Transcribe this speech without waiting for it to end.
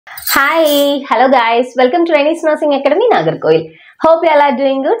Hi, hello guys, welcome to Renis Nursing Academy, NAGERCOIL. Hope you all are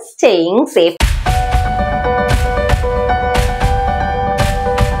doing good, staying safe.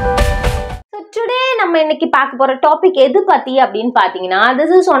 So today, நம்ம இன்னைக்கு பார்க்க போற topic எது பத்தி அப்படினு பாத்தீங்கன்னா,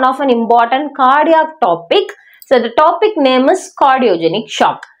 this is one of an important cardiac topic. So the topic name is cardiogenic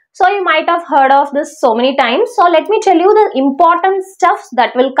shock. So you might have heard of this so many times. So let me tell you the important stuff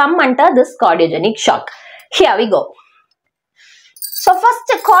that will come under this cardiogenic shock. Here we go. So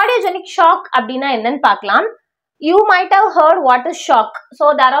first, cardiogenic shock அப்படினா என்னன்னு பார்க்கலாம். You might have heard what is shock. So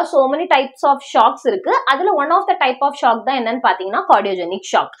there are so many types of shocks இருக்கு. அதுல one of the type of shock தான் என்னன்னு பாத்தீங்கன்னா cardiogenic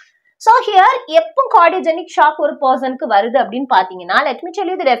shock. So here எப்போ cardiogenic shock ஒரு personக்கு வருது அப்படினு பாத்தீங்கன்னா, let me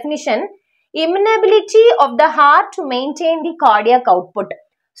tell you the definition. Inability of the heart to maintain the cardiac output.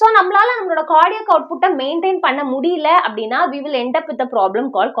 So நம்மளால நம்மளோட cardiac output maintain பண்ண முடியல அப்படினா we will end up with a problem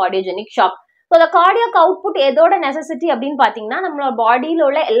called cardiogenic shock. So the cardiac output எதோட necessity அப்படின்னு பாத்தீங்கன்னா, நம்மளோட பாடியில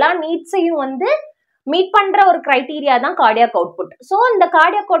உள்ள எல்லா நீட்ஸையும் வந்து மீட் பண்ற ஒரு கிரைட்டீரியா தான் cardiac output. So இந்த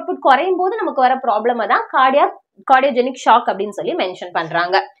cardiac output குறையும் போது நமக்கு வர ப்ராப்ளம் தான் cardiogenic shock அப்படின்னு சொல்லி மென்ஷன்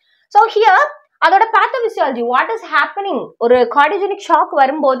பண்றாங்க. So here அதோட pathophysiology, what is happening, ஒரு cardiogenic shock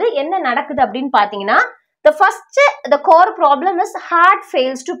வரும்போது என்ன நடக்குது அப்படின்னு பாத்தீங்கன்னா, the core problem is heart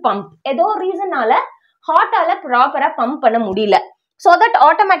fails to pump. ஏதோ ரீசனால ஹார்ட்டால ப்ராப்பரா பம்ப் பண்ண முடியல. So that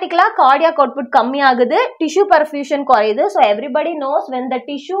automatically cardiac output கம்மி ஆகுது, tissue perfusion குறையுது. So everybody knows when the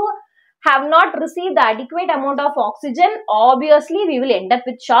tissue have not received the adequate amount of oxygen, obviously we will end up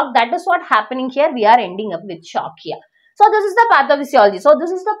with shock. That is what happening here. We are ending up with shock here. So this is the pathophysiology. So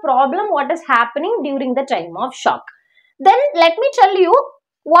this is the problem what is happening during the time of shock. Then let me tell you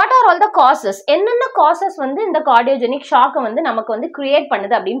what are all the causes. என்னென்ன causes வந்து இந்த cardiogenic shock வந்து நமக்கு வந்து create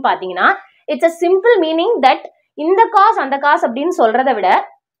பண்ணுது அப்படின்னு பாத்தீங்கன்னா, it's a simple meaning that இந்த காஸ் அந்த காஸ் அப்படின்னு சொல்றதை விட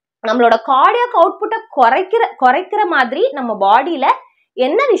நம்மளோட கார்டியாக் அவுட்புட்டை குறைக்கிற மாதிரி நம்ம பாடியில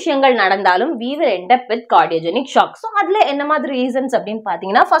என்ன விஷயங்கள் நடந்தாலும் we will end up with cardiogenic shock. So அதுல என்ன மாதிரி ரீசன்ஸ் அப்படின்னு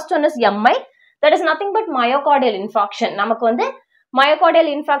பாத்தீங்கன்னா, first one is MI, that is nothing but myocardial infarction. நமக்கு வந்து myocardial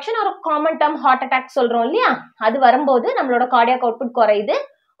infarction ஒரு common term heart attack சொல்றோம் இல்லையா, அது வரும்போது நம்மளோட கார்டியாக் அவுட்புட் குறையுது,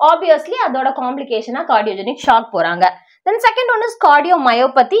 obviously அதோட காம்ப்ளிகேஷனா cardiogenic shock போறாங்க. Then second one is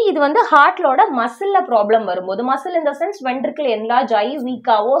cardiomyopathy. இது வந்து ஹார்ட்லோட மசில்ல ப்ராப்ளம் வரும்போது, muscle in the sense ventricle enlarge ஆகி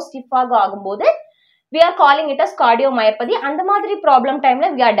வீக்காவோ ஸ்டிஃபாகோ ஆகும்போது we are calling it as cardiomyopathy. அந்த மாதிரி ப்ராப்ளம் டைம்ல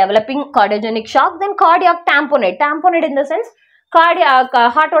we are developing cardiogenic shock. Then cardiac tamponade. Tamponade in the sense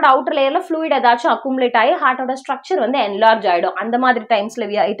ஹார்ட்டோட outer லேயர்ல fluid ஏதாச்சும் accumulate ஆகி ஹார்ட்டோட ஸ்ட்ரக்சர் வந்து enlarge ஆயிடும். அந்த மாதிரி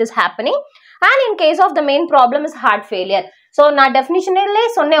டைம்ஸ்ல it is happening. And in case of the main problem is heart failure. So நான் டெஃபினிஷன்லயே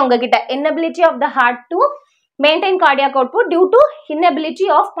சொன்னேன் உங்ககிட்ட, inability of the heart to maintain cardiac output due to inability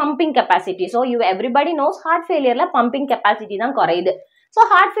of pumping capacity. So everybody knows heart failure la pumping capacity தான் குறையுது. So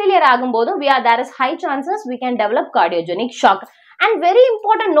heart failure ஆகும்போது there is high chances we can develop cardiogenic shock. And very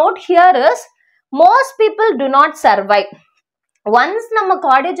important note here is most people do not survive. Once நம்ம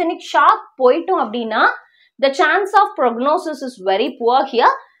cardiogenic shock போயிட்டோம் அப்படின்னா the chance of prognosis is very poor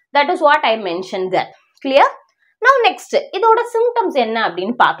here. That is what I mentioned there. Clear? Now next, இதோட symptoms என்ன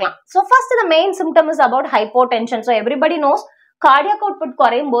அப்படின்னு பார்க்கலாம். So first the main symptom is about hypotension. So everybody knows cardiac output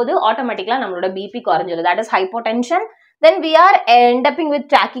குறையும் போது automatically நம்மளோட BP குறைஞ்சிரும். That is hypotension. Then we are end up with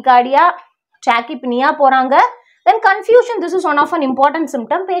tachycardia, tachypnea போறாங்க. Then confusion, this is one of an important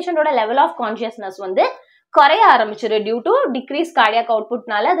symptom. Patient ஓட level of consciousness வந்து குறைய ஆரம்பிச்சிரு due to decreased cardiac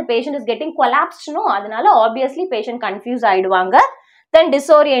outputனால the patient is getting collapsed, no, அதனால obviously patient confused ஆயிடுவாங்க. Then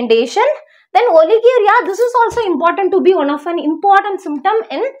disorientation. Then oliguria, this is also important to be one of an important symptom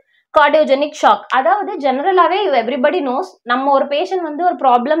in cardiogenic shock. அதாவது ஜெனரலாவே everybody knows நம்ம ஒரு patient வந்து ஒரு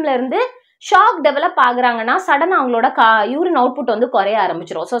ப்ராப்ளம்ல இருந்து shock develop ஆகுறாங்கன்னா sudden அவங்களோட urine output வந்து குறைய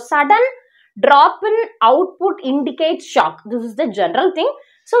ஆரம்பிச்சிடும். So sudden drop in output indicate shock. This is the general thing.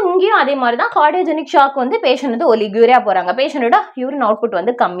 So இங்கேயும் அதே மாதிரி தான் cardiogenic shock வந்து பேஷண்ட் வந்து ஒலிக்யூரியா போறாங்க, பேஷண்டோட யூரின் அவுட்புட்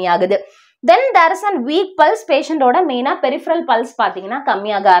வந்து கம்மியாகுது. Then there is a weak pulse, பேஷண்டோட மெயினா பெரிஃபரல் பல்ஸ் பாத்தீங்கன்னா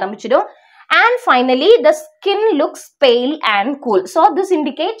கம்மியாக ஆரம்பிச்சிடும். And finally, the skin looks pale and cool. So this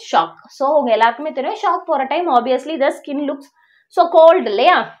indicates shock. So உங்க எல்லாருக்குமே தெரியும் shock போற time obviously the skin looks so cold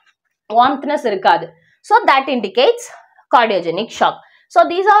இல்லையா, warmthness இருக்காது. So that indicates cardiogenic shock. So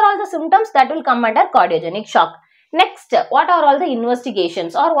these are all the symptoms that will come under cardiogenic shock. Next, what are all the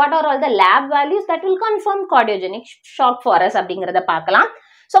investigations or what are all the lab values that will confirm cardiogenic shock for us அப்படிங்கறத பார்க்கலாம்.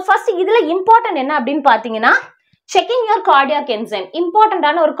 So first இதுல important என்ன அப்படின்னு பாத்தீங்கன்னா, checking your cardiac enzyme. Important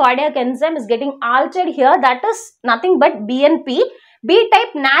ஆன ஒரு cardiac enzyme is getting altered here. That is nothing but BNP.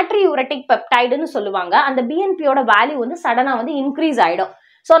 B-type natriuretic peptide னு சொல்லுவாங்க. அந்த BNP ஓட வேல்யூ வந்து சடனா வந்து இன்க்ரீஸ் ஆயிடும்.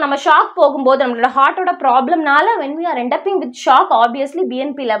 So நம்ம ஷாக் போகும்போது நம்மளோட ஹார்ட்டோட ப்ராப்ளம்னால when we are ending with shock, obviously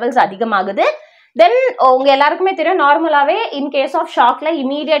BNP levels அதிகமாகுது. தென் உங்க எல்லாருக்குமே தெரியும் நார்மலாவே இன் கேஸ் ஆஃப் ஷாக்ல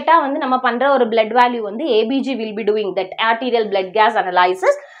இமீடியட்டா வந்து நம்ம பண்ற ஒரு பிளட் வேல்யூ வந்து APG will be doing that arterial blood case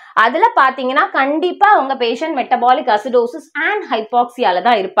analysis. அதுல பாத்தீங்கன்னா கண்டிப்பா உங்க பேஷண்ட் மெட்டபாலிக் அசிடோசிஸ் அண்ட் ஹைபாக்சியால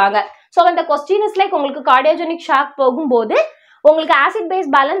தான் இருப்பாங்க. ஸோ இந்த கொஸ்டின் இஸ் லைக் உங்களுக்கு கார்டியோஜெனிக் ஷாக் போகும்போது உங்களுக்கு ஆசிட்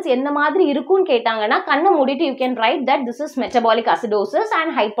பேஸ் பேலன்ஸ் என்ன மாதிரி இருக்கும்னு கேட்டாங்கன்னா கண்ணை மூடிட்டு you can write that this is metabolic acidosis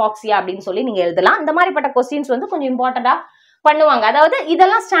and hypoxia அப்படின்னு சொல்லி நீங்க எழுதலாம். இந்த மாதிரிப்பட்ட கொஸ்டின்ஸ் வந்து கொஞ்சம் இம்பார்ட்டண்டா பண்ணுவாங்க. அதாவது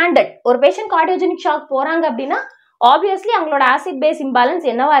இதெல்லாம் ஸ்டாண்டர்ட். ஒரு பேஷண்ட் கார்டியோஜெனிக் ஷாக் போறாங்க அப்படின்னா ஆப்வியஸ்லி அவங்களோட ஆசிட் பேஸ் இம்பேலன்ஸ்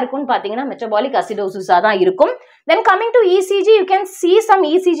என்னவா இருக்கும்னு பாத்தீங்கன்னா மெட்டபாலிக் அசிடோசிஸா தான் இருக்கும். தென் coming to ECG you can see some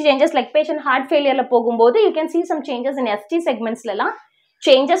ECG changes like patient heart failureல போகும்போது you can see some changes in ST segmentsல எல்லாம்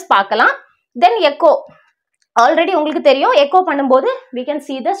changes பார்க்கலாம். தென் எக்கோ ஆல்ரெடி உங்களுக்கு தெரியும் எக்கோ பண்ணும்போது we can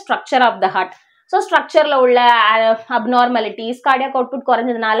see the structure of the heart. So ஸ்ட்ரக்சர்ல உள்ள abnormalities cardiac output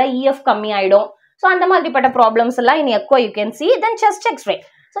குறைஞ்சதுனால EF கம்மி ஆயிடும். So அந்த மாதிரிப்பட்ட ப்ராப்ளம்ஸ் எல்லாம் இன் echo you can see. Then chest x ray.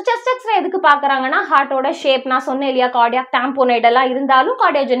 So chest x ray எதுக்கு பார்க்குறாங்கன்னா ஹார்ட்டோட ஷேப் நான் சொன்னேன் இல்லையா கார்டியாக் டாம்போனைட் எல்லாம் இருந்தாலும்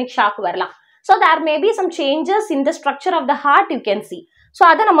கார்டியோஜெனிக் ஷாக் வரலாம். So there may be some changes in the structure of the heart you can see. So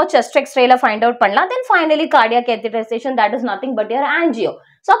அதை நம்ம செஸ்ட் எக்ஸ்ரேல ஃபைண்ட் அவுட் பண்ணலாம். Then finally cardiac கேத்தரைசேஷன் that is nothing but your angio.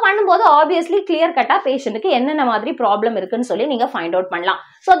 So பண்ணும்போது obviously clear கட்டா பேஷண்ட்டுக்கு என்னென்ன மாதிரி problem இருக்குன்னு சொல்லி நீங்க ஃபைண்ட் அவுட் பண்ணலாம்.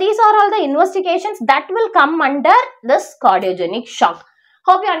 So these are all the investigations that will come under this cardiogenic shock.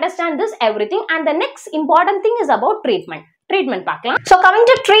 Hope you understand this everything. And the next important thing is about treatment. Treatment பார்க்கலாம். So coming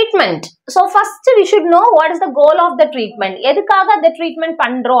to treatment. So first we should know what is the goal of the treatment. எதுக்காக the treatment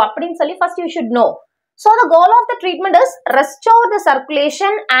பண்றோம் அப்படின்னு சொல்லி first you should know. So the goal of the treatment is restore the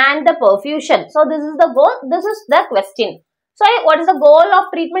circulation and the perfusion. So this is the goal. This is the question. So what is the goal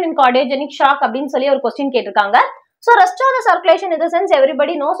of treatment in cardiogenic shock அப்படின்னு சொல்லி ஒரு question கேட்டிருக்காங்க. So restore the circulation in the sense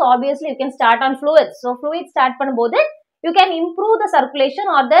everybody knows obviously you can start on fluids. So fluids start பண்ணும்போது you can improve the circulation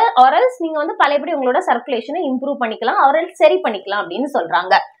or else நீங்க வந்து பழையபடி உங்களோட circulation improve பண்ணிக்கலாம் or else சரி பண்ணிக்கலாம் அப்படின்னு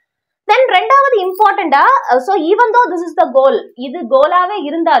சொல்றாங்க. Then ரெண்டாவது இம்பார்ட்டண்டா so even though this is the goal இது கோலாவே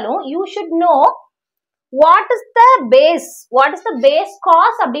இருந்தாலும் you should know what is the base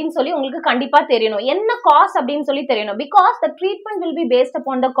cause அப்படின்னு சொல்லி உங்களுக்கு கண்டிப்பா தெரியணும். என்ன cause அப்படின்னு சொல்லி தெரியணும் because the treatment will be based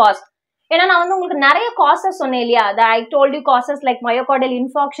upon the cause. ஏன்னா நான் வந்து உங்களுக்கு நிறைய causes சொன்னேன் இல்லையா I told you causes like myocardial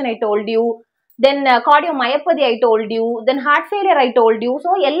infarction I told you, then cardiomyopathy I told you, then heart failure I told you. So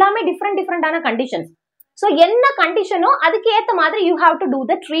எல்லாமே different ஆன conditions. So என்ன கண்டிஷனோ அதுக்கு ஏத்த மாதிரி you have to do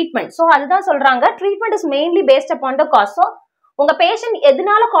the treatment. So அதுதான் சொல்றாங்க treatment is mainly based upon the cause. So உங்க patient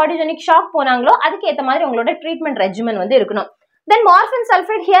எதனால cardiogenic shock போனாங்களோ அதுக்கு ஏத்த மாதிரி உங்களோட treatment regimen வந்து இருக்கணும். Then morphine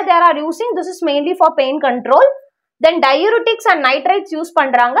sulfate here they are using, this is mainly for pain control. Then diuretics and nitrates use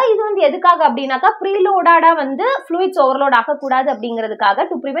பண்றாங்க. இது வந்து எதுக்காக அப்படின்னாக்கா preloadடா வந்து fluids overload ஆகக்கூடாது அப்படிங்கிறதுக்காக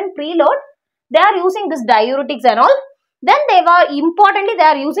to prevent preload they are using this diuretics and all. Then they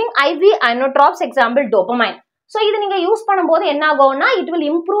are using IV inotropes, example dopamine. So இது நீங்க யூஸ் பண்ணும்போது என்ன ஆகும்னா it will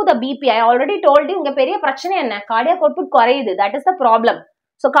improve the BP. I already told you இங்க பெரிய பிரச்சனை என்ன cardiac output குறையுது, that is the problem.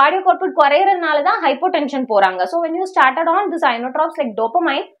 So cardiac output குறையறதுனால தான் hypotension போறாங்க. So when you started on this inotropes like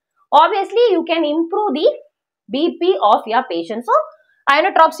dopamine obviously you can improve the BP of your patient. So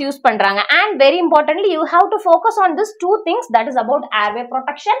inotropes use பண்றாங்க. And very importantly you have to focus on this two things, that is about airway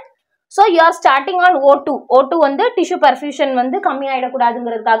protection. So you are starting on O2. O2 வந்து tissue perfusion வந்து கம்மி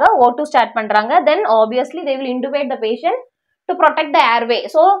ஆயிடக்கூடாதுங்கிறதுக்காக O2 start பண்றாங்க. Then obviously they will intubate the patient to protect the airway.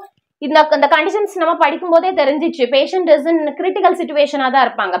 So இந்த conditions நம்ம படிக்கும் போதே தெரிஞ்சிச்சு patient is in critical situation தான்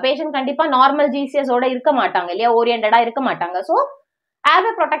இருப்பாங்க. patient கண்டிப்பா நார்மல் GCS ஓட இருக்க மாட்டாங்க இல்லையா, ஓரியன்டடா இருக்க மாட்டாங்க. So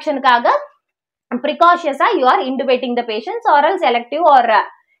airway protectionக்காக precautious you are intubating the patients or else elective or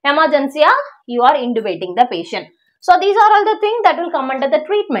emergency you are intubating the patient. So these are all the things that will come under the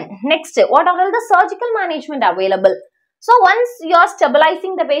treatment. Next, what are all the surgical management available? So once you are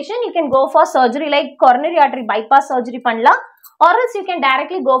stabilizing the patient, you can go for surgery like coronary artery bypass surgery பண்ணலாம் or else you can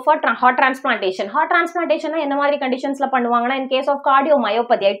directly go for heart transplantation. Heart transplantation என்ன மாதிரி conditions ல பண்ணுவாங்கன்னா in case of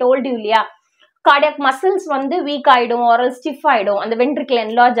cardiomyopathy I told you இல்லையா cardiac muscles வந்து weak ஆயிடும் or else stiff ஆயிடும் அந்த ventricle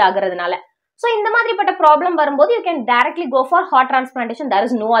enlarge ஆகுறதுனால. So இந்த மாதிரிப்பட்ட problem வரும்போது you can directly go for heart transplantation. There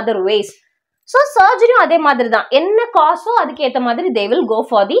is no other ways. So surgery அதே மாதிரி தான், என்ன காசோ அதுக்கு ஏத்த மாதிரி they will go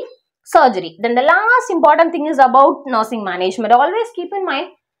for the surgery. Then the last important thing is about nursing management. Always keep in mind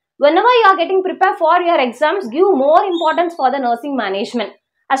whenever you are getting prepared for your exams, give more importance for the nursing management.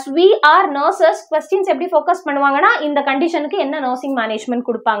 As we are nurses, questions எப்படி focus பண்ணுவாங்கன்னா இந்த கண்டிஷனுக்கு என்ன nursing management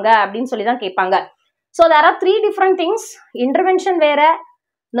கொடுப்பாங்க அப்படின்னு சொல்லி தான் கேட்பாங்க. So there are three different things, intervention வேற,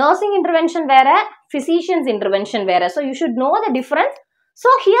 nursing intervention வேற, physician's intervention வேற. So you should know the difference. So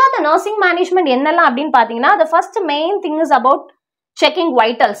here the nursing management என்னெல்லாம் அப்படின்னு பார்த்தீங்கன்னா the first main thing is about checking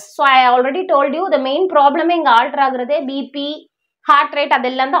vitals. So I already told you the main problem இங்க alter ஆகுறதே BP, heart rate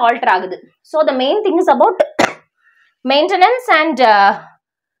அதெல்லாம் தான் alter ஆகுது. So the main thing is about maintenance and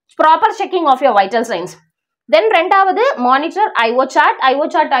proper checking of your vital signs. Then ரெண்டாவது monitor IO chart. IO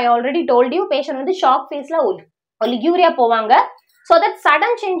chart I already told you, patient வந்து shock phase ல oliguria போவாங்க. So that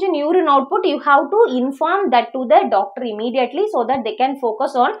sudden change in urine output, you have to inform that to the doctor immediately so that they can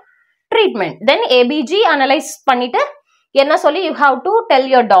focus on treatment. Then ABG analyze பண்ணிட்டு என்ன சொல்லி you have to tell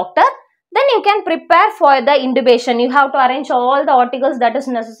your doctor. Then you can prepare for the intubation. You have to arrange all the articles that is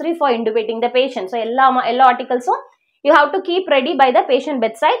necessary for intubating the patient. So எல்லா articles you have to keep ready by the patient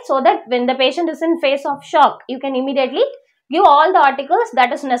bedside so that when the patient is in phase of shock, you can immediately give all the articles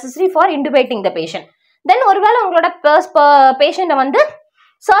that is necessary for intubating the patient. Then ஒருவேளை உங்களோட patient வந்து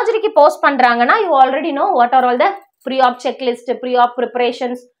surgeryக்கு post பண்றாங்கன்னா, you already know what are all the pre-op checklist, pre-op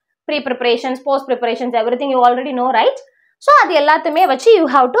preparations, pre-preparations, post-preparations, everything you already know, right? So அது எல்லாத்தையுமே வச்சு you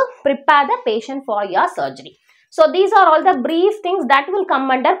have to prepare the patient for your surgery. So these are all the brief things that will come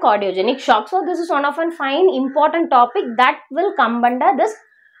under cardiogenic shock. So this is one of a fine important topic that will come under this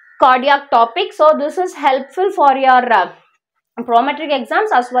cardiac topic. So this is helpful for your Prometric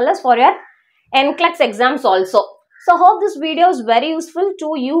exams as well as for your NCLEX exams also. So hope this video is very useful to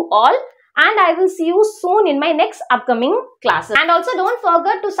you all, and I will see you soon in my next upcoming classes. And also don't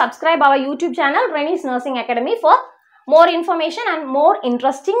forget to subscribe our YouTube channel Renis Nursing Academy for more information and more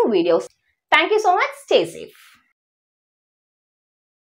interesting videos. Thank you so much. Stay safe.